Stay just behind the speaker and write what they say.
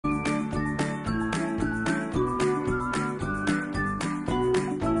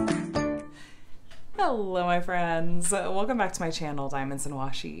Hello my friends, welcome back to my channel Diamonds and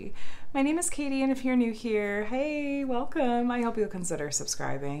Washi. My name is Katie, and if you're new here, hey, welcome. I hope you'll consider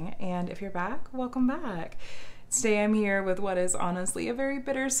subscribing, and if you're back, welcome back. Today I'm here with what is honestly a very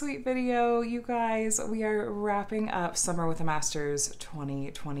bittersweet video. You guys, we are wrapping up Summer with the Masters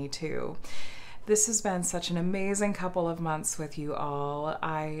 2022. This has been such an amazing couple of months with you all.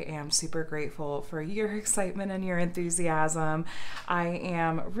 I am super grateful for your excitement and your enthusiasm. I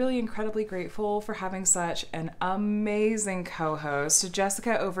am really incredibly grateful for having such an amazing co-host.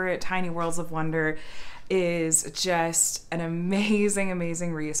 Jessica over at Tiny Worlds of Wonder is just an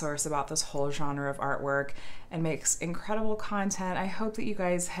amazing resource about this whole genre of artwork and makes incredible content. I hope that you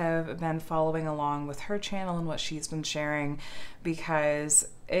guys have been following along with her channel and what she's been sharing, because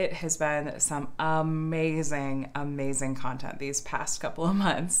it has been some amazing content these past couple of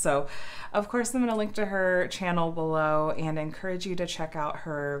months. So of course I'm going to link to her channel below and encourage you to check out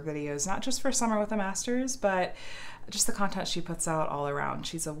her videos, not just for Summer with the Masters, but just the content she puts out all around.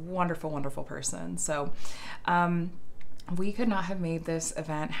 She's a wonderful person. So we could not have made this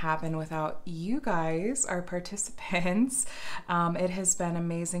event happen without you guys, our participants. It has been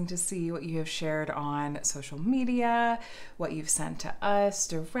amazing to see what you have shared on social media, what you've sent to us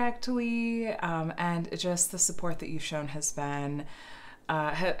directly, and just the support that you've shown has been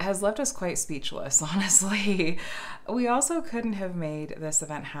has left us quite speechless, honestly. We also couldn't have made this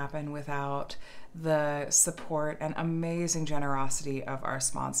event happen without the support and amazing generosity of our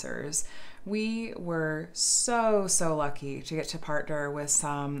sponsors. We were so lucky to get to partner with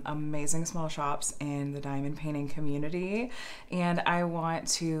some amazing small shops in the diamond painting community, and I want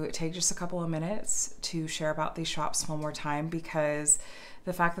to take just a couple of minutes to share about these shops one more time, because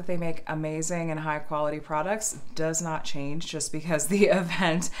the fact that they make amazing and high quality products does not change just because the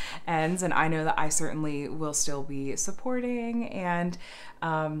event ends, and I know that I certainly will still be supporting and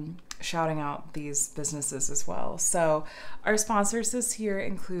shouting out these businesses as well. So our sponsors this year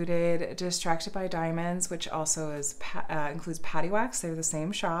included Distracted by Diamonds, which also is includes Patty Wax. They're the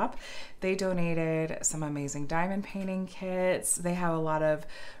same shop. They donated some amazing diamond painting kits. They have a lot of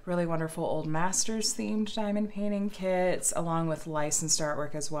really wonderful old masters themed diamond painting kits, along with licensed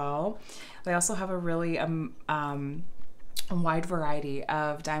artwork as well. They also have a really a wide variety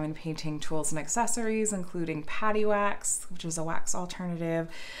of diamond painting tools and accessories, including Patty Wax, which is a wax alternative,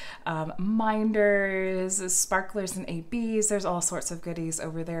 minders, sparklers, and ABs. There's all sorts of goodies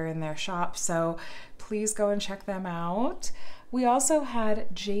over there in their shop, so please go and check them out. We also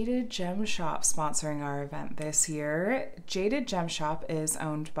had Jaded Gem Shop sponsoring our event this year. Jaded Gem Shop is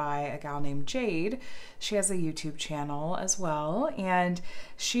owned by a gal named Jade. She has a YouTube channel as well, and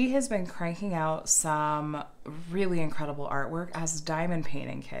she has been cranking out some really incredible artwork as diamond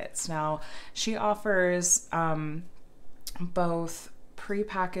painting kits. Now, she offers both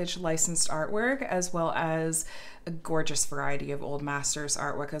pre-packaged licensed artwork as well as a gorgeous variety of old masters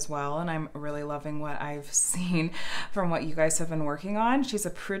artwork as well, and I'm really loving what I've seen from what you guys have been working on. She's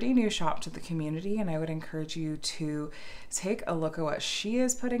a pretty new shop to the community, and I would encourage you to take a look at what she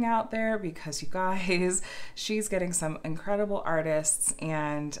is putting out there, because you guys, she's getting some incredible artists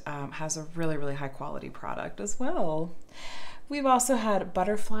and has a really high quality product as well. We've also had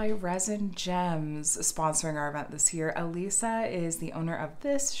Butterfly Resin Gems sponsoring our event this year. Elisa is the owner of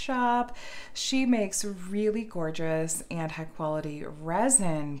this shop. She makes really gorgeous and high quality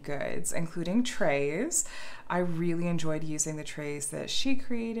resin goods, including trays. I really enjoyed using the trays that she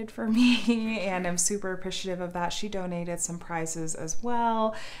created for me, and I'm super appreciative of that. She donated some prizes as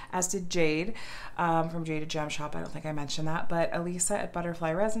well, as did Jade from Jaded Gem Shop. I don't think I mentioned that, but Elisa at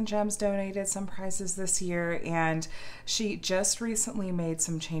Butterfly Resin Gems donated some prizes this year, and she just recently made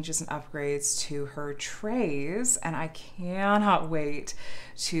some changes and upgrades to her trays, and I cannot wait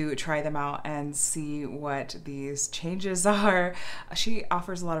to try them out and see what these changes are. She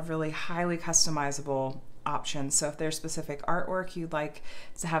offers a lot of really highly customizable options, so if there's specific artwork you'd like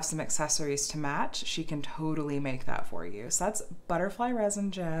to have some accessories to match, she can totally make that for you. So that's Butterfly Resin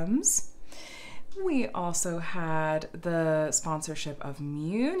Gems. We also had the sponsorship of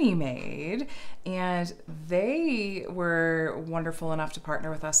Muni Made, and they were wonderful enough to partner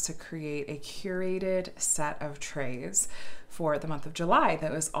with us to create a curated set of trays for the month of July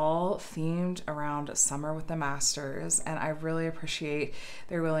that was all themed around Summer with the Masters, and I really appreciate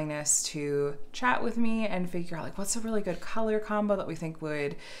their willingness to chat with me and figure out like what's a really good color combo that we think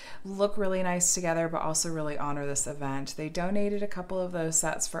would look really nice together but also really honor this event. They donated a couple of those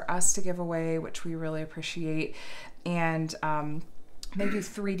sets for us to give away, which we really appreciate, and they do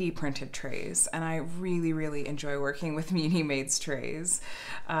 3D printed trays, and I really enjoy working with Muni Made's trays.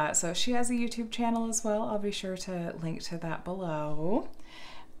 So she has a YouTube channel as well. I'll be sure to link to that below.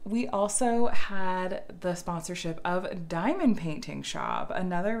 We also had the sponsorship of Diamond Painting Shop,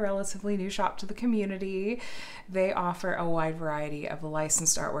 another relatively new shop to the community. They offer a wide variety of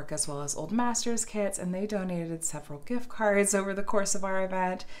licensed artwork as well as old masters kits, and they donated several gift cards over the course of our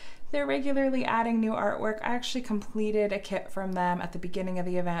event. They're regularly adding new artwork. I actually completed a kit from them at the beginning of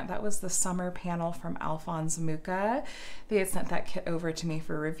the event. That was the summer panel from Alphonse Mucha. They had sent that kit over to me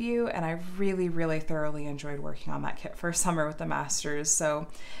for review, and I really, really thoroughly enjoyed working on that kit for summer with the masters. So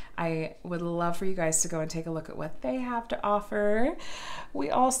I would love for you guys to go and take a look at what they have to offer. We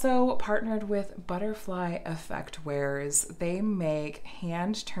also partnered with Butterfly Effect Wares. They make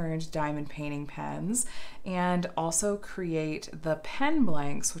hand-turned diamond painting pens and also create the pen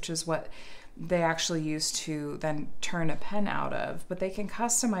blanks, which is what they actually use to then turn a pen out of. But they can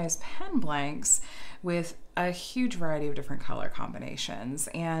customize pen blanks with a huge variety of different color combinations.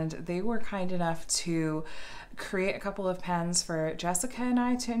 And they were kind enough to create a couple of pens for Jessica and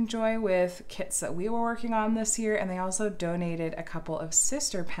I to enjoy with kits that we were working on this year. And they also donated a couple of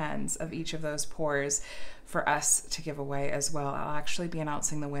sister pens of each of those pours for us to give away as well. I'll actually be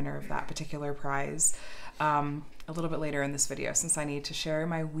announcing the winner of that particular prize a little bit later in this video, since I need to share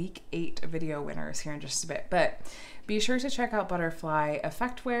my week 8 video winners here in just a bit. But be sure to check out Butterfly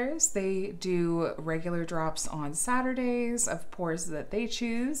Effect Wares. They do regular drops on Saturdays of pours that they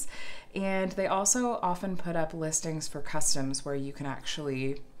choose, and they also often put up listings for customs where you can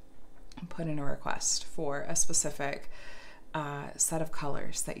actually put in a request for a specific set of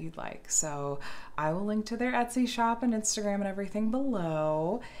colors that you'd like. So I will link to their Etsy shop and Instagram and everything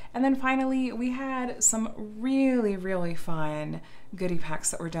below. And then finally, we had some really, really fun goodie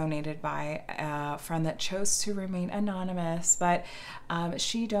packs that were donated by a friend that chose to remain anonymous, but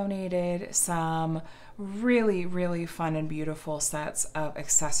she donated some really, really fun and beautiful sets of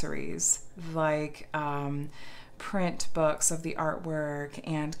accessories, like print books of the artwork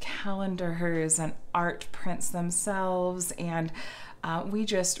and calendars and art prints themselves. And we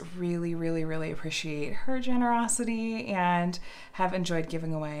just really, really, really appreciate her generosity and have enjoyed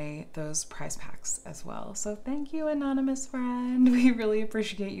giving away those prize packs as well. So thank you, anonymous friend. We really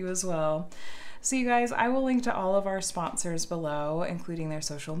appreciate you as well. So you guys, I will link to all of our sponsors below, including their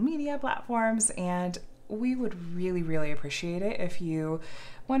social media platforms, and we would really, really appreciate it if you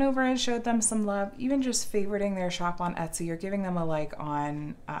went over and showed them some love, even just favoriting their shop on Etsy or giving them a like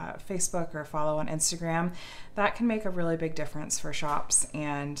on Facebook or follow on Instagram. That can make a really big difference for shops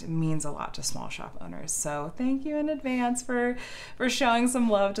and means a lot to small shop owners. So thank you in advance for showing some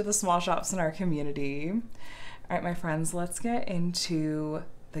love to the small shops in our community. All right, my friends, let's get into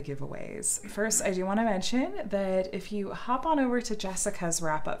the giveaways. First, I do want to mention that if you hop on over to Jessica's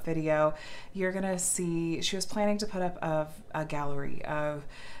wrap-up video, you're gonna see she was planning to put up a gallery of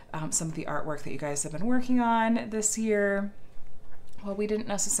some of the artwork that you guys have been working on this year. Well, we didn't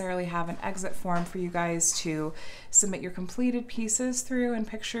necessarily have an exit form for you guys to submit your completed pieces through and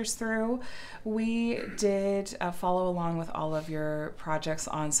pictures through. We did follow along with all of your projects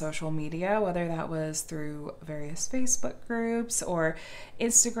on social media, whether that was through various Facebook groups or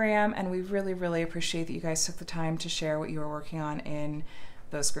Instagram, and we really, really appreciate that you guys took the time to share what you were working on in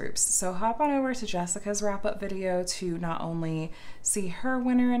those groups. So hop on over to Jessica's wrap-up video to not only see her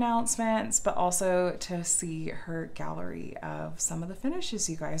winner announcements, but also to see her gallery of some of the finishes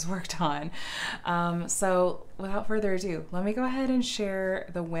you guys worked on. So without further ado, let me go ahead and share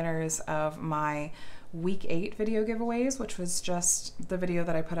the winners of my week 8 video giveaways, which was just the video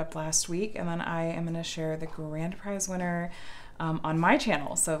that I put up last week, and then I am going to share the grand prize winner on my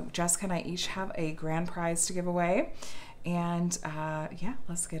channel. So Jessica and I each have a grand prize to give away. And yeah,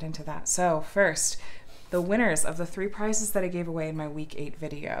 let's get into that. So first, the winners of the 3 prizes that I gave away in my week 8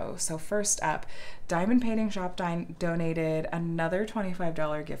 video. So first up, Diamond Painting Shop donated another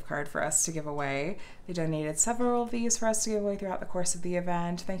 $25 gift card for us to give away. They donated several of these for us to give away throughout the course of the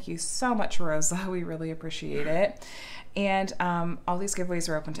event. Thank you so much, Rosa. We really appreciate it. And all these giveaways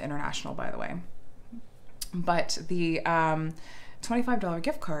are open to international, by the way. But the $25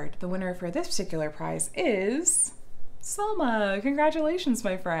 gift card, the winner for this particular prize is Salma. Congratulations,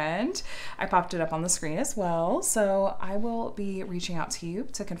 my friend. I popped it up on the screen as well, so I will be reaching out to you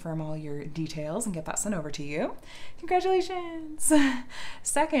to confirm all your details and get that sent over to you. Congratulations.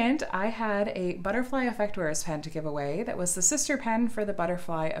 Second, I had a Butterfly Effect Wares pen to give away. That was the sister pen for the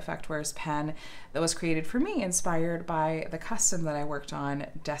Butterfly Effect Wares pen that was created for me, inspired by the custom that I worked on,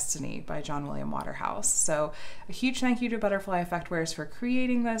 Destiny by John William Waterhouse. So a huge thank you to Butterfly Effect Wares for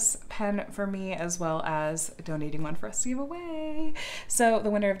creating this pen for me, as well as donating one for us to give away. So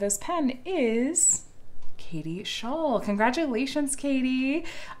the winner of this pen is Katie Shull. Congratulations, Katie.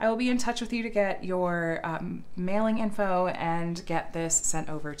 I will be in touch with you to get your mailing info and get this sent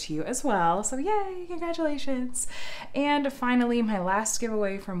over to you as well. So yay, congratulations. And finally, my last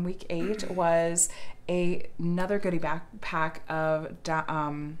giveaway from week 8 was another goodie pack of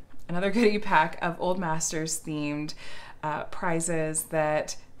Old Masters themed prizes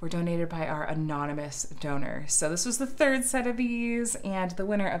that were donated by our anonymous donors. So this was the 3rd set of these, and the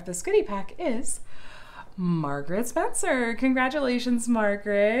winner of this goodie pack is Margaret Spencer. Congratulations,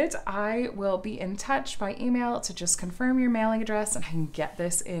 Margaret. I will be in touch by email to just confirm your mailing address, and I can get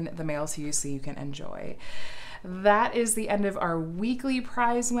this in the mail to you so you can enjoy. That is the end of our weekly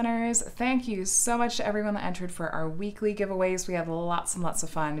prize winners. Thank you so much to everyone that entered for our weekly giveaways. We have lots and lots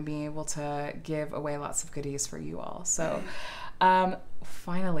of fun being able to give away lots of goodies for you all. So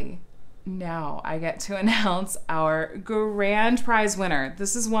finally, now I get to announce our grand prize winner.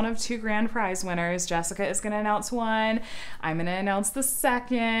 This is one of 2 grand prize winners. Jessica is going to announce one. I'm going to announce the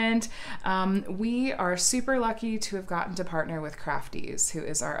second. We are super lucky to have gotten to partner with Crafties, who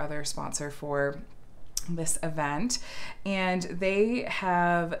is our other sponsor for this event, and they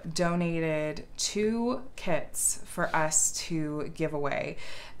have donated 2 kits for us to give away.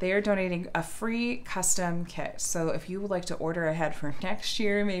 They are donating a free custom kit. So if you would like to order ahead for next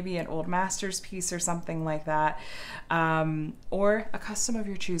year, maybe an Old Masters piece or something like that, or a custom of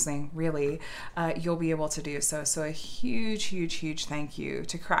your choosing, really, you'll be able to do so. So a huge, huge, huge thank you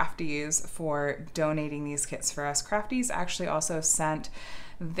to Crafties for donating these kits for us. Crafties actually also sent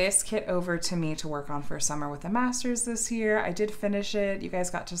this kit over to me to work on for Summer with the Masters this year. I did finish it. You guys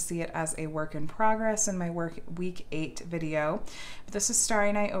got to see it as a work in progress in my week 8 video. But this is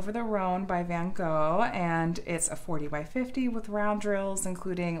Starry Night Over the Rhone by Van Gogh, and it's a 40 by 50 with round drills,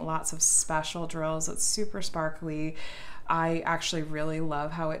 including lots of special drills. It's super sparkly. I actually really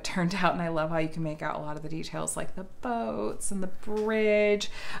love how it turned out, and I love how you can make out a lot of the details like the boats and the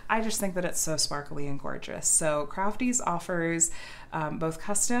bridge. I just think that it's so sparkly and gorgeous. So Crafties offers both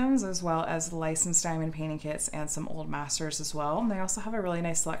customs as well as licensed diamond painting kits and some Old Masters as well. And they also have a really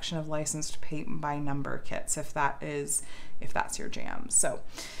nice selection of licensed paint by number kits if that's your jam. So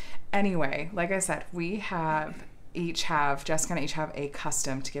anyway, like I said, Jessica and I each have a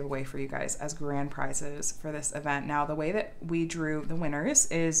custom to give away for you guys as grand prizes for this event. Now, the way that we drew the winners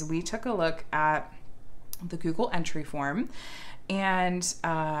is we took a look at the Google entry form and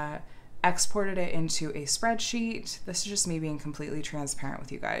exported it into a spreadsheet. This is just me being completely transparent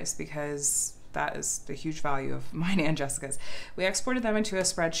with you guys because that is the huge value of mine and Jessica's. We exported them into a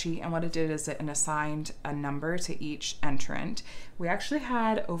spreadsheet, and what it did is it assigned a number to each entrant. We actually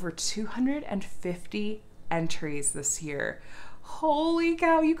had over 250 entries this year. Holy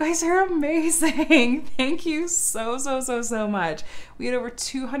cow, you guys are amazing. Thank you so much. We had over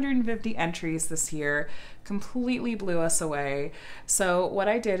 250 entries this year. Completely blew us away. So what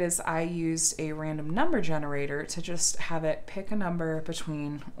I did is I used a random number generator to just have it pick a number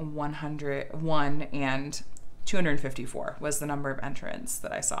between 101 and 254 was the number of entrants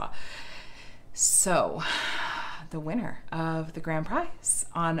that I saw. So the winner of the grand prize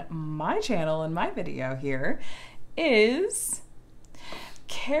on my channel and my video here is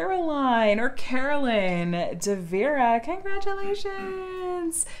Caroline De Vera.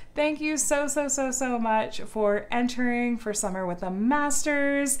 Congratulations. Thank you so much for entering for Summer with the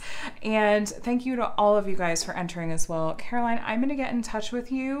Masters, and thank you to all of you guys for entering as well. Caroline, I'm going to get in touch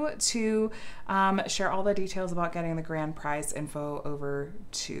with you to share all the details about getting the grand prize info over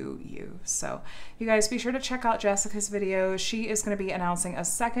to you. So you guys be sure to check out Jessica's video. She is going to be announcing a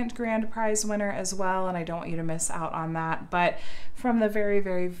second grand prize winner as well, and I don't want you to miss out on that. But from the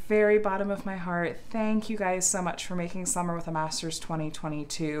very bottom of my heart, thank you guys so much for making Summer with the Masters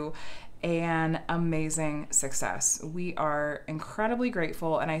 2022 an amazing success. We are incredibly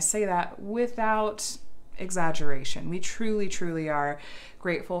grateful, and I say that without exaggeration. We truly are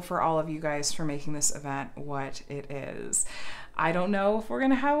grateful for all of you guys for making this event what it is. I don't know if we're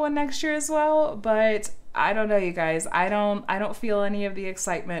gonna have one next year as well, but I don't know, you guys. I don't feel any of the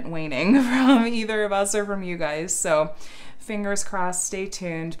excitement waning from either of us or from you guys. So fingers crossed, stay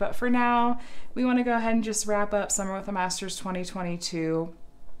tuned. But for now, we want to go ahead and just wrap up Summer with the Masters 2022.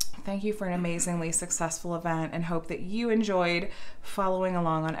 Thank you for an amazingly successful event, and hope that you enjoyed following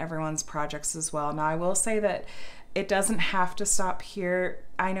along on everyone's projects as well. Now, I will say that it doesn't have to stop here.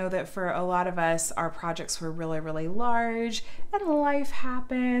 I know that for a lot of us, our projects were really large, and life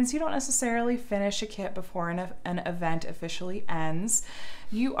happens. You don't necessarily finish a kit before an event officially ends.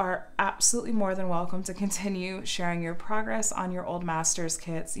 You are absolutely more than welcome to continue sharing your progress on your Old Masters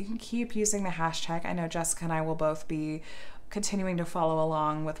kits. You can keep using the hashtag. I know Jessica and I will both be continuing to follow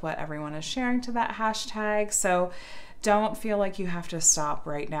along with what everyone is sharing to that hashtag. So don't feel like you have to stop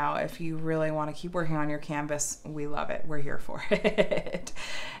right now. If you really want to keep working on your canvas, we love it. We're here for it.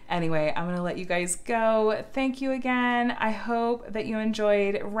 Anyway, I'm going to let you guys go. Thank you again. I hope that you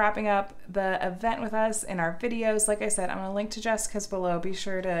enjoyed wrapping up the event with us in our videos. Like I said, I'm going to link to Jessica's below. Be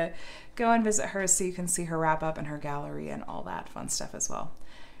sure to go and visit her so you can see her wrap up in her gallery and all that fun stuff as well.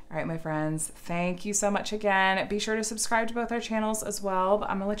 All right, my friends, thank you so much again. Be sure to subscribe to both our channels as well. But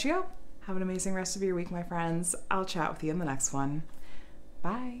I'm going to let you go. Have an amazing rest of your week, my friends. I'll chat with you in the next one.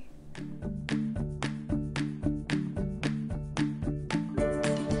 Bye.